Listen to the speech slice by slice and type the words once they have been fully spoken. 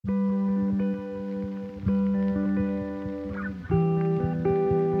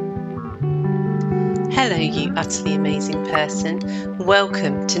Hello, you utterly amazing person.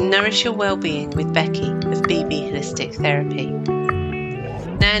 Welcome to Nourish Your Wellbeing with Becky of BB Holistic Therapy.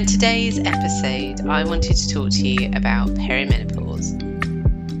 Now, in today's episode, I wanted to talk to you about perimenopause.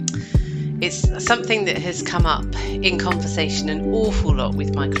 It's something that has come up in conversation an awful lot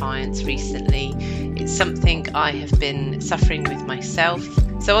with my clients recently. It's something I have been suffering with myself.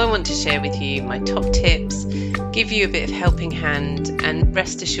 So I want to share with you my top tips, give you a bit of helping hand, and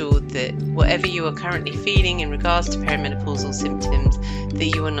rest assured that whatever you are currently feeling in regards to perimenopausal symptoms, that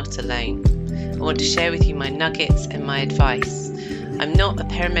you are not alone. I want to share with you my nuggets and my advice. I'm not a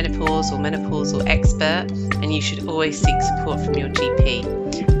perimenopause or menopausal expert, and you should always seek support from your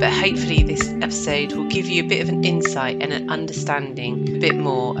GP. But hopefully this episode will give you a bit of an insight and an understanding a bit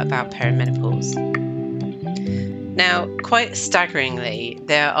more about perimenopause. Now, quite staggeringly,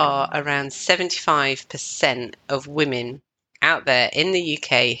 there are around 75% of women out there in the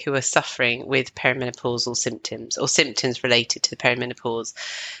UK who are suffering with perimenopausal symptoms or symptoms related to perimenopause,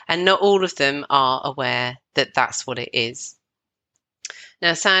 and not all of them are aware that that's what it is.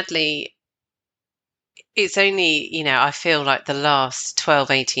 Now, sadly, it's only, I feel like the last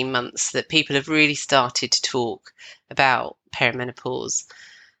 12, 18 months that people have really started to talk about perimenopause.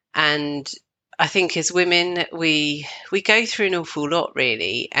 And I think as women, we go through an awful lot,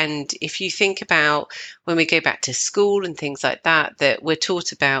 really. And if you think about when we go back to school and things like that, that we're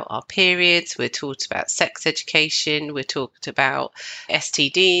taught about our periods, we're taught about sex education, we're taught about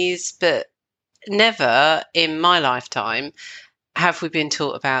STDs, but never in my lifetime have we been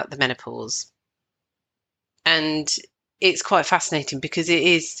taught about the menopause. And it's quite fascinating because it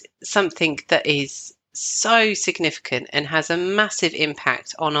is something that is so significant and has a massive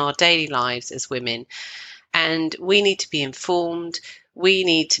impact on our daily lives as women. And we need to be informed. We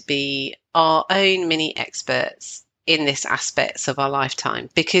need to be our own mini experts in this aspects of our lifetime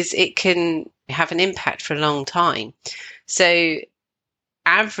because it can have an impact for a long time. So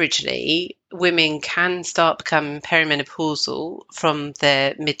averagely, women can start becoming perimenopausal from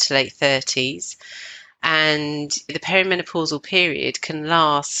their mid to late 30s. And the perimenopausal period can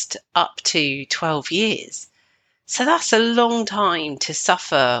last up to 12 years. So that's a long time to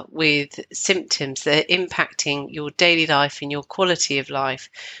suffer with symptoms that are impacting your daily life and your quality of life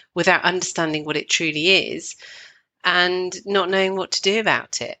without understanding what it truly is and not knowing what to do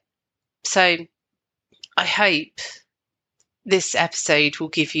about it. So I hope this episode will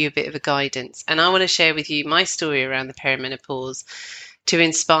give you a bit of a guidance. And I want to share with you my story around the perimenopause to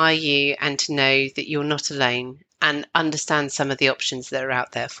inspire you and to know that you're not alone and understand some of the options that are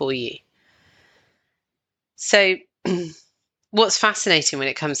out there for you. So what's fascinating when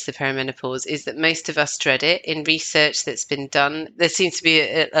it comes to the perimenopause is that most of us dread it. In research that's been done, there seems to be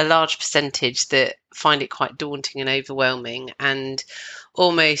a large percentage that find it quite daunting and overwhelming and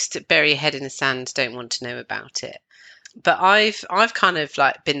almost bury your head in the sand, don't want to know about it. But I've kind of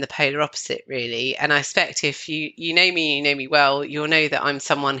like been the polar opposite, really. And I expect if you know me well, you'll know that I'm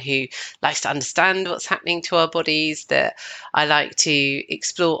someone who likes to understand what's happening to our bodies, that I like to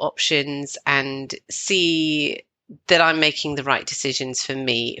explore options and see that I'm making the right decisions for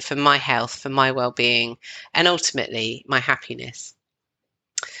me, for my health, for my well-being, and ultimately my happiness.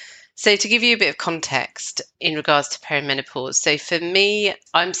 So to give you a bit of context in regards to perimenopause, so for me,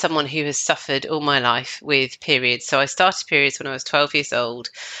 I'm someone who has suffered all my life with periods. So I started periods when I was 12 years old,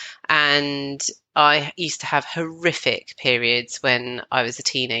 and I used to have horrific periods when I was a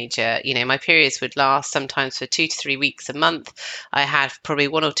teenager. My periods would last sometimes for 2 to 3 weeks a month. I had probably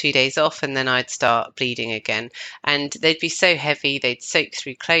 1 or 2 days off and then I'd start bleeding again. And they'd be so heavy, they'd soak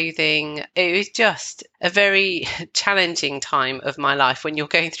through clothing. It was just a very challenging time of my life when you're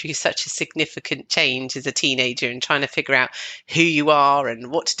going through such a significant change as a teenager and trying to figure out who you are and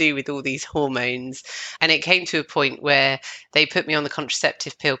what to do with all these hormones. And it came to a point where they put me on the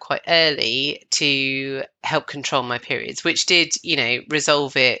contraceptive pill quite early to help control my periods, which did,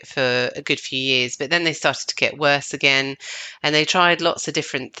 resolve it for a good few years. But then they started to get worse again, and they tried lots of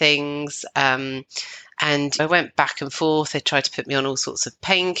different things. And I went back and forth. They tried to put me on all sorts of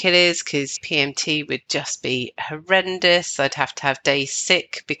painkillers because PMT would just be horrendous. I'd have to have days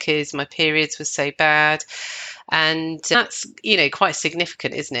sick because my periods were so bad. And that's, quite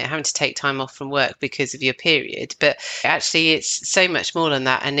significant, isn't it? Having to take time off from work because of your period. But actually, it's so much more than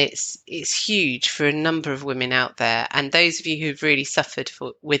that. And it's huge for a number of women out there. And those of you who've really suffered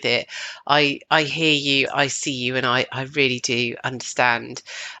with it, I hear you, I see you, and I really do understand.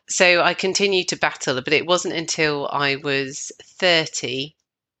 So I continued to battle, but it wasn't until I was 30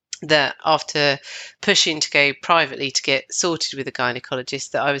 that after pushing to go privately to get sorted with a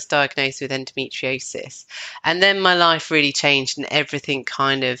gynecologist, that I was diagnosed with endometriosis. And then my life really changed and everything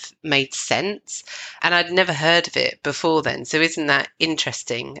kind of made sense. And I'd never heard of it before then. So isn't that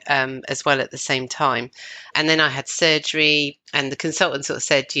interesting, as well at the same time? And then I had surgery, and the consultant sort of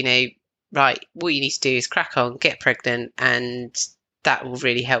said, right, what you need to do is crack on, get pregnant, and that will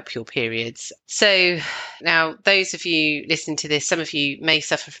really help your periods. So now, those of you listening to this, some of you may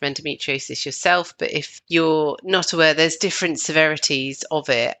suffer from endometriosis yourself, but if you're not aware, there's different severities of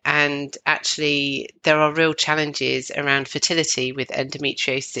it. And actually, there are real challenges around fertility with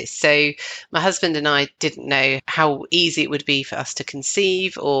endometriosis. So my husband and I didn't know how easy it would be for us to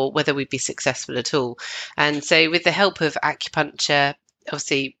conceive or whether we'd be successful at all. And so with the help of acupuncture,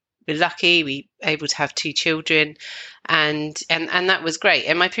 obviously, we're lucky we were able to have 2 children, and that was great,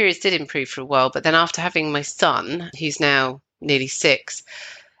 and my periods did improve for a while. But then after having my son, who's now nearly 6,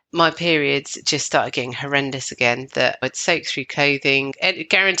 my periods just started getting horrendous again, that I'd soak through clothing, and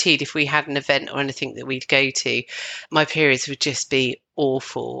guaranteed if we had an event or anything that we'd go to, my periods would just be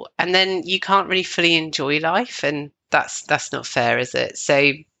awful. And then you can't really fully enjoy life, and that's not fair, is it?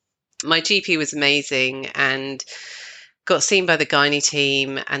 So my GP was amazing, and got seen by the gynae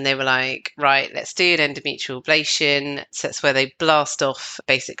team, and they were like, right, let's do an endometrial ablation. So that's where they blast off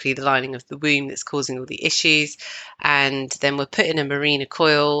basically the lining of the womb that's causing all the issues. And then we're put in a Mirena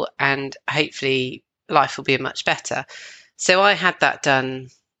coil, and hopefully life will be much better. So I had that done,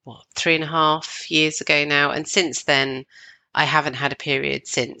 3.5 years ago now. And since then, I haven't had a period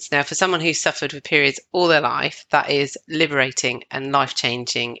since. Now, for someone who's suffered with periods all their life, that is liberating and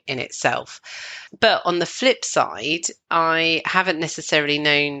life-changing in itself. But on the flip side, I haven't necessarily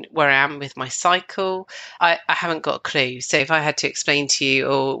known where I am with my cycle. I haven't got a clue. So if I had to explain to you,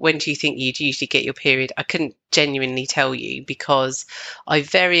 or when do you think you'd usually get your period, I couldn't genuinely tell you, because I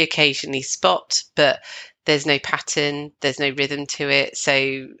very occasionally spot, but there's no pattern, there's no rhythm to it.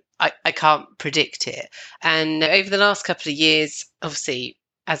 So I can't predict it. And over the last couple of years, obviously,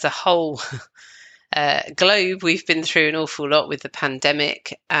 as a whole globe, we've been through an awful lot with the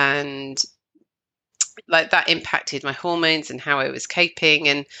pandemic, and like that impacted my hormones and how I was coping.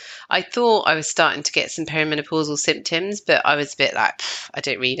 And I thought I was starting to get some perimenopausal symptoms, but I was a bit like, I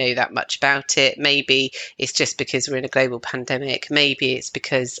don't really know that much about it. Maybe it's just because we're in a global pandemic. Maybe it's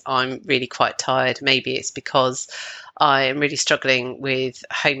because I'm really quite tired. Maybe it's because I am really struggling with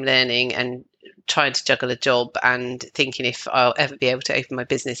home learning and trying to juggle a job and thinking if I'll ever be able to open my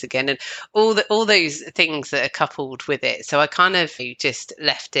business again, and all those things that are coupled with it. So I kind of just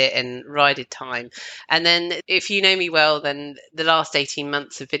left it and rided time. And then if you know me well, then the last 18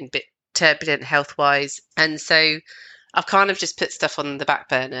 months have been a bit turbulent health wise. And so I've kind of just put stuff on the back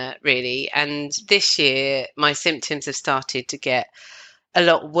burner, really. And this year, my symptoms have started to get a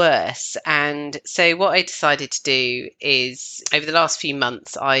lot worse. And so what I decided to do is, over the last few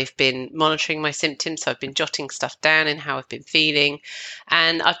months, I've been monitoring my symptoms. So I've been jotting stuff down and how I've been feeling,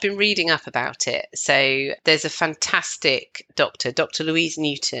 and I've been reading up about it. So there's a fantastic doctor, Dr. Louise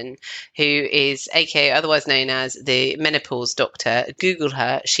Newton, who is aka otherwise known as the menopause doctor. Google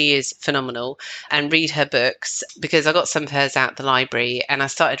her, she is phenomenal, and read her books, because I got some of hers out the library and I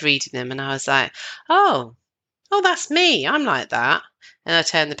started reading them, and I was like, oh, that's me, I'm like that. And I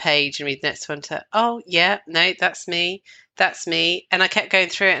turned the page and read the next one to, oh, yeah, no, that's me. That's me. And I kept going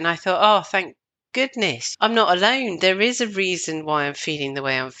through it, and I thought, oh, thank goodness, I'm not alone. There is a reason why I'm feeling the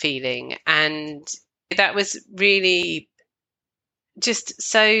way I'm feeling. And that was really just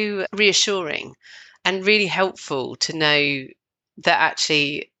so reassuring and really helpful to know that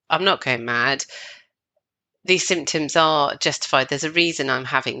actually I'm not going mad. These symptoms are justified. There's a reason I'm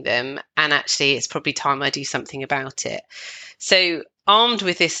having them. And actually, it's probably time I do something about it. So armed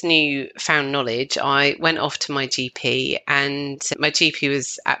with this new found knowledge, I went off to my GP, and my GP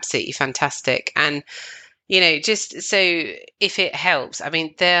was absolutely fantastic. And, just so if it helps, I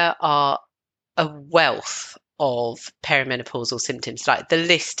mean, there are a wealth of perimenopausal symptoms. Like, the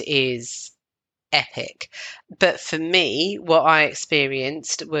list is epic. But for me, what I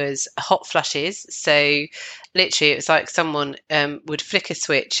experienced was hot flushes. So literally, it was like someone would flick a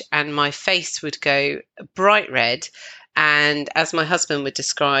switch and my face would go bright red. And as my husband would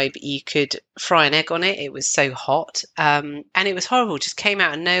describe, you could fry an egg on it. It was so hot. And it was horrible, just came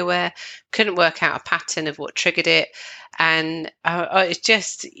out of nowhere. Couldn't work out a pattern of what triggered it. And it's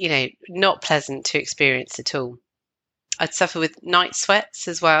just, not pleasant to experience at all. I'd suffer with night sweats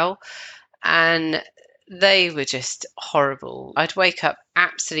as well. And they were just horrible. I'd wake up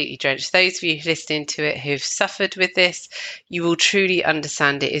absolutely drenched. Those of you listening to it who've suffered with this, you will truly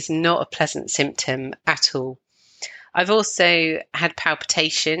understand it is not a pleasant symptom at all. I've also had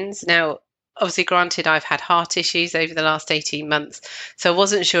palpitations. Now, obviously, granted, I've had heart issues over the last 18 months, so I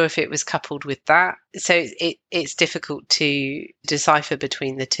wasn't sure if it was coupled with that. So it's difficult to decipher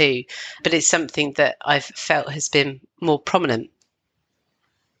between the two, but it's something that I've felt has been more prominent.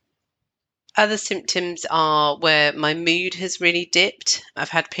 Other symptoms are where my mood has really dipped. I've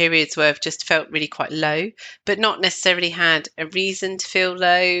had periods where I've just felt really quite low, but not necessarily had a reason to feel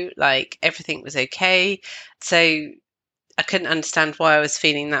low, like everything was okay. So I couldn't understand why I was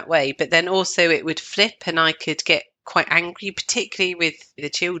feeling that way. But then also it would flip and I could get quite angry, particularly with the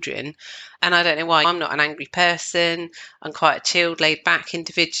children. And I don't know why. I'm not an angry person. I'm quite a chilled, laid back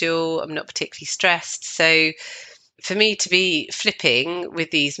individual. I'm not particularly stressed. So for me to be flipping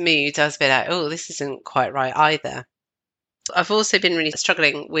with these moods, I was a bit like, oh, this isn't quite right either. I've also been really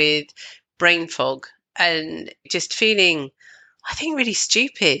struggling with brain fog and just feeling, I think, really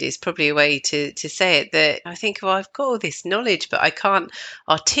stupid is probably a way to say it. That I think, well, I've got all this knowledge, but I can't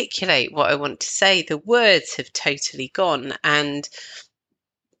articulate what I want to say. The words have totally gone. And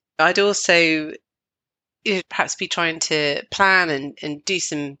I'd also perhaps be trying to plan and do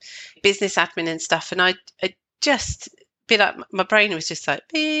some business admin and stuff. And I just be like, my brain was just like,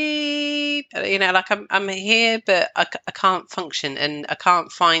 beep, like I'm here, but I can't function and I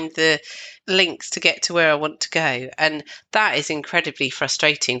can't find the links to get to where I want to go. And that is incredibly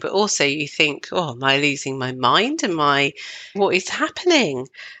frustrating. But also you think, oh, am I losing my mind? What is happening?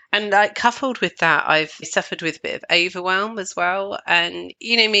 And like coupled with that, I've suffered with a bit of overwhelm as well. And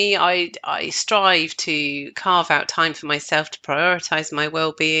you know me, I strive to carve out time for myself to prioritize my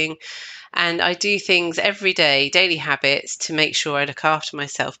well-being. And I do things every day, daily habits to make sure I look after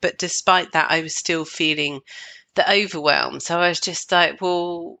myself. But despite that, I was still feeling the overwhelm. So I was just like,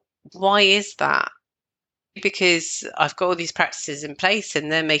 well, why is that? Because I've got all these practices in place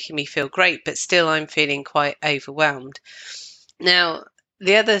and they're making me feel great, but still I'm feeling quite overwhelmed. Now,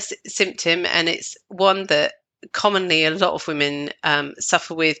 the other symptom, and it's one that commonly a lot of women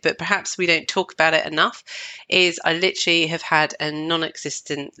suffer with, but perhaps we don't talk about it enough, is I literally have had a non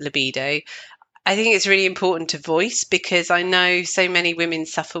existent libido. I think it's really important to voice because I know so many women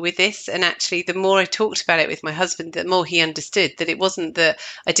suffer with this. And actually, the more I talked about it with my husband, the more he understood that it wasn't that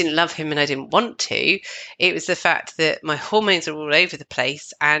I didn't love him and I didn't want to. It was the fact that my hormones are all over the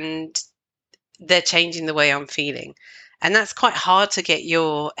place and they're changing the way I'm feeling. And that's quite hard to get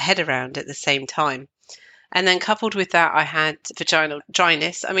your head around at the same time. And then coupled with that, I had vaginal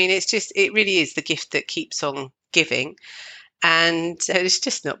dryness. I mean, it really is the gift that keeps on giving. And it's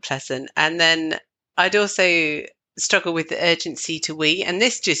just not pleasant. And then I'd also struggle with the urgency to wee. And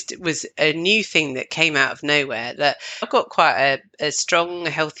this just was a new thing that came out of nowhere. That I've got quite a strong,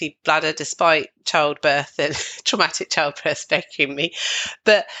 healthy bladder despite childbirth and traumatic childbirth burying me.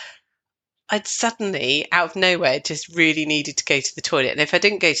 But I'd suddenly, out of nowhere, just really needed to go to the toilet. And if I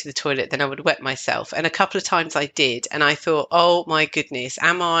didn't go to the toilet, then I would wet myself. And a couple of times I did. And I thought, oh my goodness,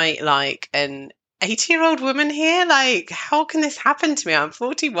 am I like an 80-year-old woman here? Like, how can this happen to me? I'm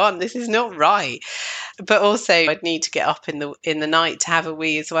 41. This is not right. But also, I'd need to get up in the night to have a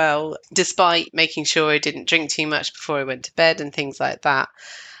wee as well, despite making sure I didn't drink too much before I went to bed and things like that.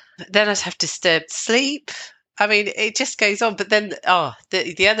 Then I'd have disturbed sleep. I mean, it just goes on. But then,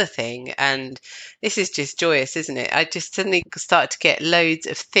 the other thing, and this is just joyous, isn't it? I just suddenly started to get loads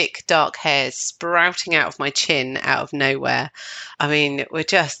of thick, dark hairs sprouting out of my chin out of nowhere. I mean, we're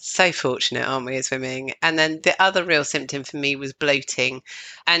just so fortunate, aren't we, as women? And then the other real symptom for me was bloating.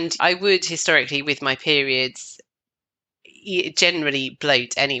 And I would historically, with my periods, generally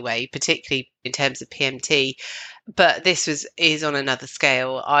bloat anyway, particularly in terms of PMT. But is on another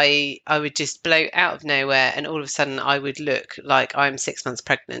scale. I would just bloat out of nowhere, and all of a sudden I would look like I'm 6 months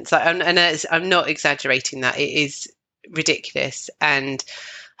pregnant. So, I'm not exaggerating that. It is ridiculous, and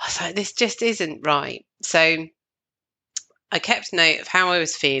I was like, this just isn't right. So I kept note of how I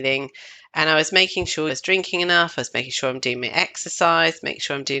was feeling, and I was making sure I was drinking enough. I was making sure I'm doing my exercise, making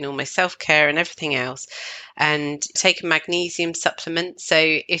sure I'm doing all my self-care and everything else, and take a magnesium supplement. So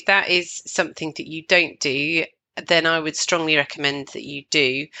if that is something that you don't do, then I would strongly recommend that you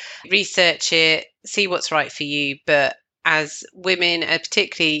do research it, see what's right for you. But as women,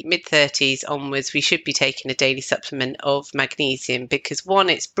 particularly mid-30s onwards, we should be taking a daily supplement of magnesium because one,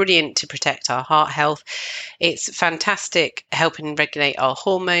 it's brilliant to protect our heart health. It's fantastic helping regulate our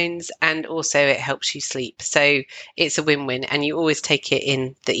hormones, and also it helps you sleep. So it's a win-win, and you always take it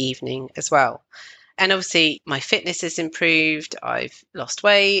in the evening as well. And obviously my fitness has improved. I've lost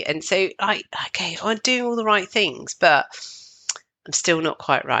weight. And so I'm doing all the right things, but I'm still not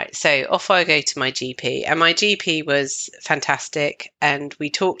quite right. So off I go to my GP, and my GP was fantastic. And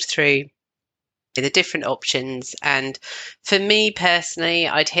we talked through the different options. And for me personally,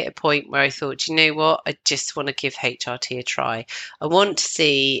 I'd hit a point where I thought, you know what, I just want to give HRT a try. I want to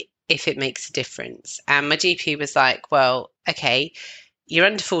see if it makes a difference. And my GP was like, well, okay, you're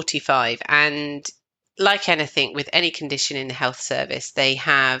under 45, and like anything with any condition in the health service, they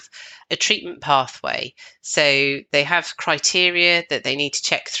have a treatment pathway. So they have criteria that they need to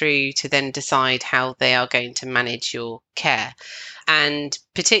check through to then decide how they are going to manage your care. And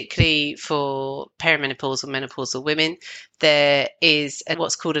particularly for perimenopausal, menopausal women, there is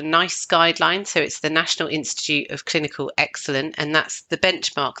what's called a NICE guideline. So it's the National Institute of Clinical Excellence, and that's the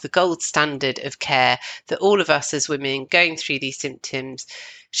benchmark, the gold standard of care that all of us as women going through these symptoms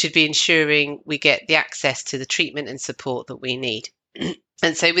should be ensuring we get the access to the treatment and support that we need.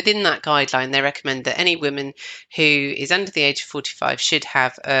 And so within that guideline, they recommend that any woman who is under the age of 45 should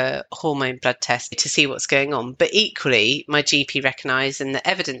have a hormone blood test to see what's going on. But equally, my GP recognised and the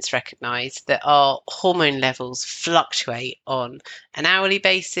evidence recognised that our hormone levels fluctuate on an hourly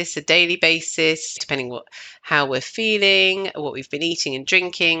basis, a daily basis, depending how we're feeling, what we've been eating and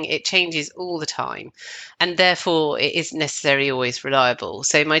drinking. It changes all the time. And therefore, it isn't necessarily always reliable.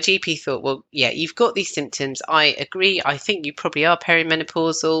 So my GP thought, well, yeah, you've got these symptoms. I agree. I think you probably are perimenopausal,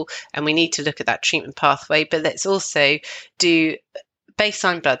 and we need to look at that treatment pathway. But let's also do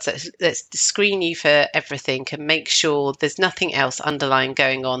baseline bloods. Let's screen you for everything and make sure there's nothing else underlying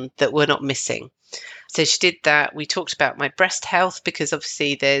going on that we're not missing. So she did that. We talked about my breast health, because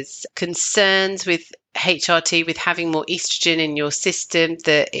obviously there's concerns with HRT, with having more estrogen in your system,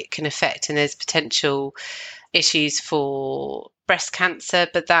 that it can affect, and there's potential issues for breast cancer,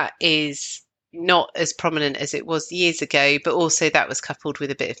 but that is not as prominent as it was years ago. But also that was coupled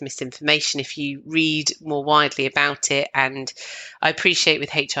with a bit of misinformation if you read more widely about it. And I appreciate with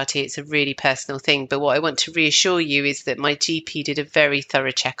HRT, it's a really personal thing. But what I want to reassure you is that my GP did a very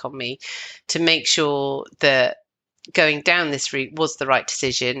thorough check on me to make sure that going down this route was the right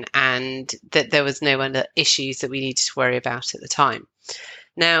decision, and that there was no other issues that we needed to worry about at the time.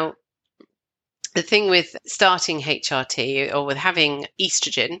 Now, the thing with starting HRT or with having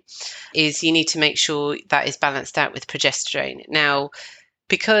estrogen is you need to make sure that is balanced out with progesterone. Now,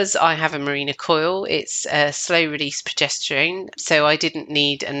 because I have a Mirena coil, it's a slow release progesterone, so I didn't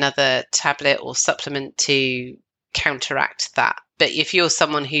need another tablet or supplement to counteract that. But if you're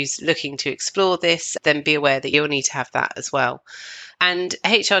someone who's looking to explore this, then be aware that you'll need to have that as well. And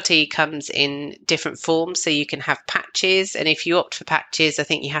HRT comes in different forms. So you can have patches. And if you opt for patches, I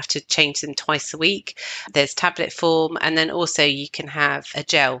think you have to change them twice a week. There's tablet form. And then also you can have a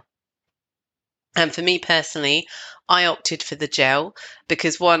gel. And for me personally, I opted for the gel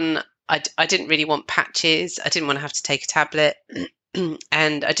because one, I didn't really want patches. I didn't want to have to take a tablet.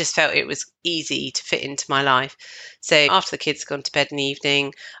 And I just felt it was easy to fit into my life. So after the kids had gone to bed in the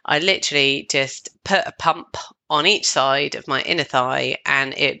evening, I literally just put a pump on each side of my inner thigh,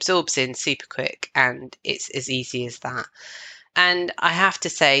 and it absorbs in super quick, and it's as easy as that. And I have to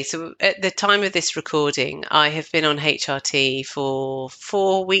say, so at the time of this recording, I have been on HRT for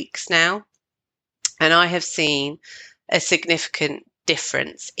 4 weeks now, and I have seen a significant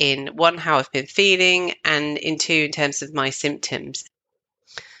difference in one, how I've been feeling, and in two, in terms of my symptoms.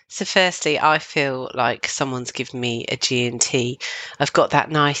 So firstly, I feel like someone's given me a G&T. I've got that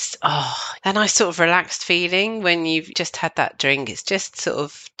nice sort of relaxed feeling when you've just had that drink. It's just sort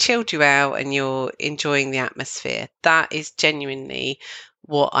of chilled you out and you're enjoying the atmosphere. That is genuinely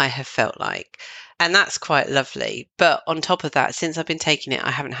what I have felt like. And that's quite lovely. But on top of that, since I've been taking it,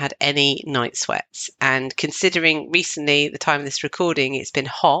 I haven't had any night sweats. And considering recently, the time of this recording, it's been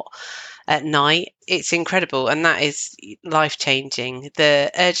hot at night, it's incredible. And that is life-changing. The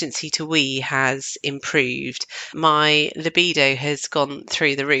urgency to wee has improved. My libido has gone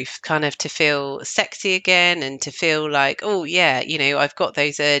through the roof, kind of to feel sexy again and to feel like, oh yeah, I've got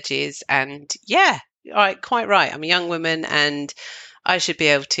those urges. And yeah, quite right. I'm a young woman and I should be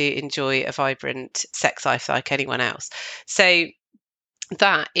able to enjoy a vibrant sex life like anyone else. So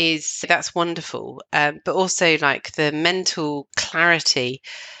that's wonderful. But also like the mental clarity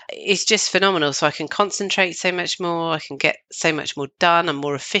is just phenomenal. So I can concentrate so much more. I can get so much more done. I'm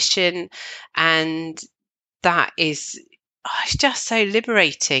more efficient. And that is it's just so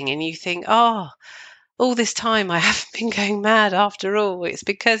liberating. And you think, all this time I haven't been going mad after all. It's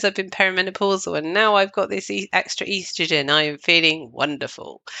because I've been perimenopausal and now I've got this extra estrogen. I am feeling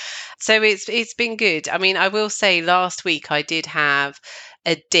wonderful. So it's been good. I mean, I will say last week I did have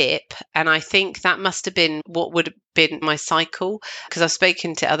a dip, and I think that must have been what would have been my cycle, because I've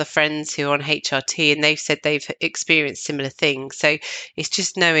spoken to other friends who are on HRT and they've said they've experienced similar things. So it's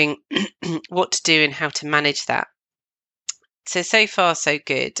just knowing what to do and how to manage that. So far, so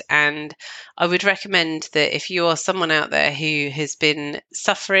good. And I would recommend that if you are someone out there who has been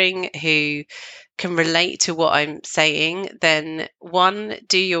suffering, who can relate to what I'm saying, then one,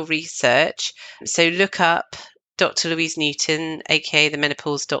 do your research. So look up Dr. Louise Newton, aka the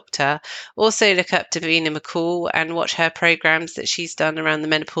Menopause Doctor. Also look up Davina McCall and watch her programs that she's done around the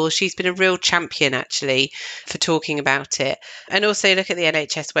menopause. She's been a real champion actually for talking about it. And also look at the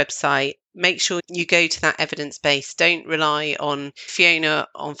NHS website. Make sure you go to that evidence base. Don't rely on Fiona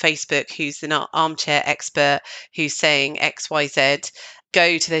on Facebook, who's an armchair expert who's saying XYZ.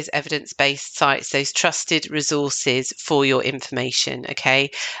 Go to those evidence-based sites, those trusted resources for your information,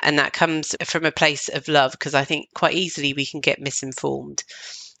 okay? And that comes from a place of love, because I think quite easily we can get misinformed.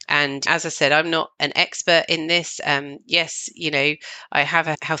 And as I said, I'm not an expert in this. Yes, I have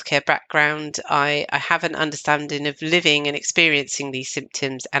a healthcare background. I have an understanding of living and experiencing these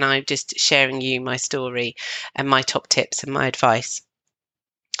symptoms, and I'm just sharing you my story and my top tips and my advice.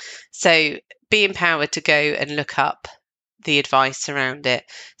 So be empowered to go and look up the advice around it.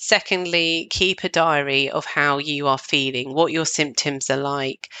 Secondly, keep a diary of how you are feeling, what your symptoms are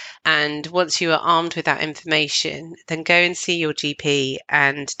like. And once you are armed with that information, then go and see your GP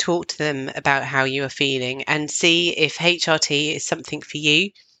and talk to them about how you are feeling and see if HRT is something for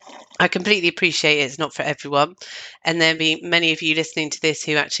you. I completely appreciate it's not for everyone. And there'll be many of you listening to this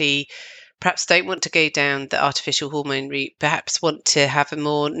who actually perhaps don't want to go down the artificial hormone route, perhaps want to have a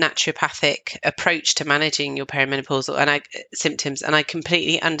more naturopathic approach to managing your perimenopausal symptoms. And I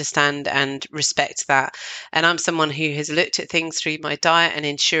completely understand and respect that. And I'm someone who has looked at things through my diet and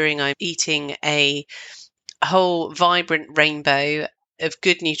ensuring I'm eating a whole vibrant rainbow of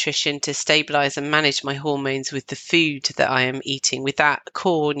good nutrition to stabilize and manage my hormones with the food that I am eating, with that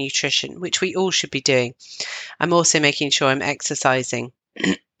core nutrition, which we all should be doing. I'm also making sure I'm exercising.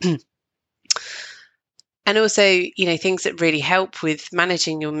 And also, things that really help with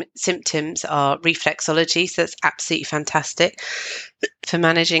managing your symptoms are reflexology. So that's absolutely fantastic for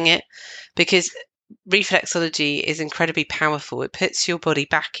managing it, because reflexology is incredibly powerful. It puts your body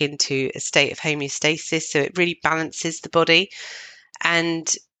back into a state of homeostasis. So it really balances the body,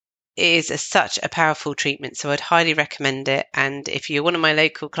 and it is such a powerful treatment. So I'd highly recommend it. And if you're one of my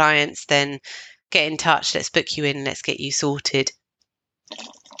local clients, then get in touch. Let's book you in. Let's get you sorted.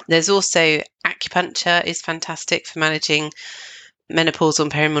 There's also acupuncture is fantastic for managing menopausal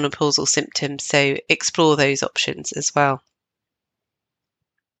and perimenopausal symptoms, so explore those options as well.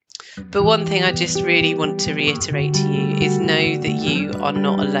 But one thing I just really want to reiterate to you is know that you are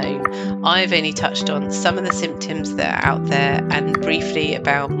not alone. I've only touched on some of the symptoms that are out there and briefly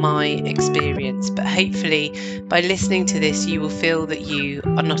about my experience, but hopefully by listening to this you will feel that you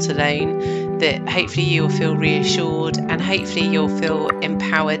are not alone, that hopefully you will feel reassured, and hopefully you'll feel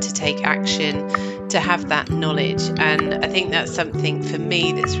empowered to take action, to have that knowledge. And I think that's something for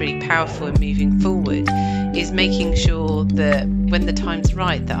me that's really powerful in moving forward, is making sure that when the time's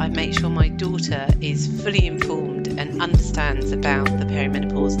right, that I make sure my daughter is fully informed and understands about the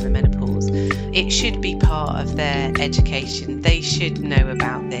perimenopause and the menopause. It should be part of their education. They should know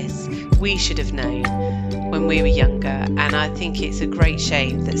about this. We should have known when we were younger. And I think it's a great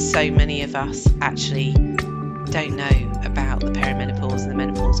shame that so many of us actually don't know about the perimenopause and the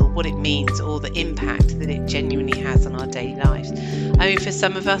menopause, or what it means, or the impact that it genuinely has on our daily lives. I mean, for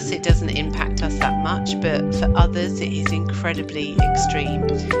some of us it doesn't impact us that much, but for others it is incredibly extreme,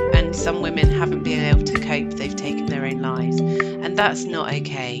 and some women haven't been able to cope. They've taken their own lives, and that's not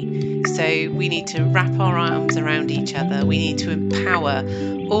okay. So we need to wrap our arms around each other. We need to empower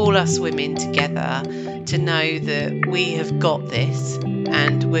all us women together to know that we have got this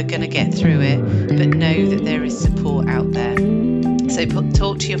and we're going to get through it, but know that there is support out there. So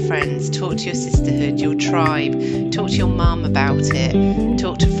talk to your friends, talk to your sisterhood, your tribe, talk to your mum about it,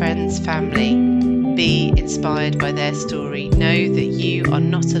 talk to friends, family, be inspired by their story. Know that you are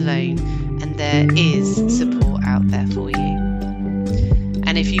not alone and there is support out there for you.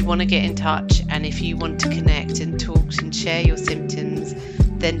 And if you want to get in touch, and if you want to connect and talk and share your symptoms,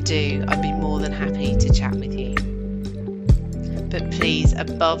 then do. I'd be more than happy to chat with you. But please,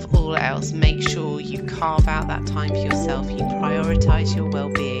 above all else, make sure you carve out that time for yourself, you prioritise your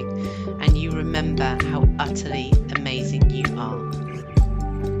well-being, and you remember how utterly amazing you are.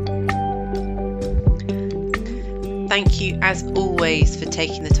 Thank you, as always, for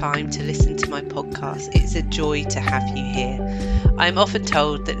taking the time to listen to my podcast. It's a joy to have you here. I'm often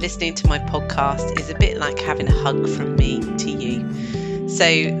told that listening to my podcast is a bit like having a hug from me to you. So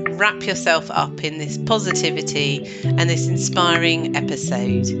wrap yourself up in this positivity and this inspiring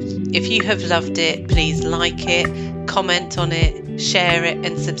episode. If you have loved it, please like it, comment on it, share it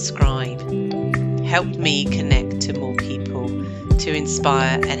and subscribe. Help me connect to more people. to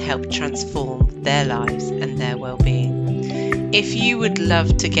inspire and help transform their lives and their well-being. If you would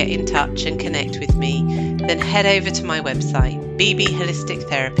love to get in touch and connect with me, then head over to my website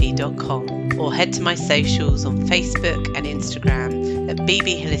bbholistictherapy.com or head to my socials on Facebook and Instagram at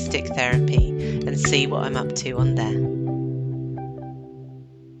bbholistictherapy and see what I'm up to on there.